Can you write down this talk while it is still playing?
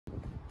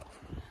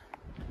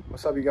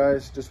What's up, you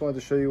guys? Just wanted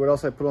to show you what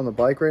else I put on the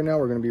bike right now.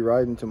 We're going to be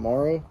riding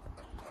tomorrow.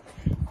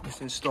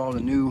 Just installed a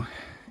new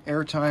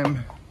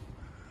Airtime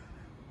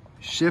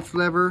shift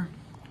lever,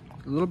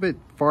 a little bit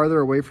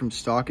farther away from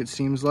stock it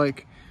seems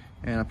like,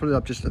 and I put it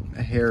up just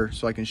a hair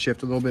so I can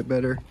shift a little bit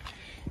better.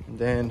 And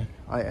then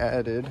I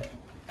added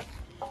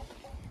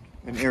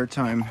an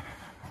Airtime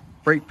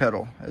brake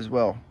pedal as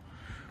well,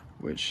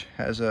 which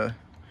has a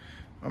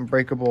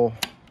Unbreakable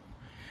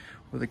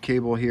with a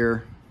cable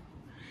here.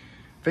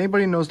 If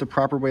anybody knows the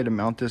proper way to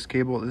mount this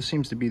cable, this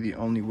seems to be the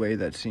only way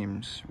that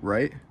seems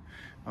right.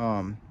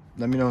 Let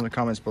me know in the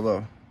comments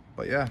below.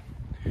 But yeah,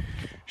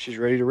 she's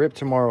ready to rip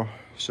tomorrow.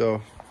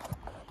 So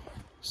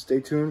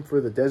stay tuned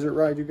for the desert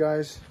ride, you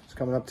guys. It's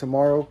coming up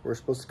tomorrow. We're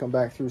supposed to come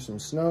back through some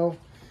snow.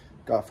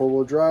 Got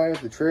 4-wheel drive,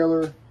 the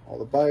trailer, all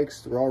the bikes.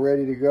 They're all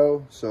ready to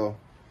go. So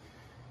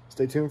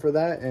stay tuned for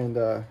that. And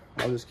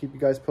I'll just keep you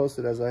guys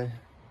posted as I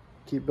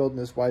keep building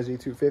this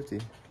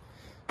Yz250.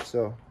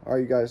 So, all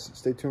right, you guys,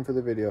 stay tuned for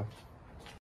the video.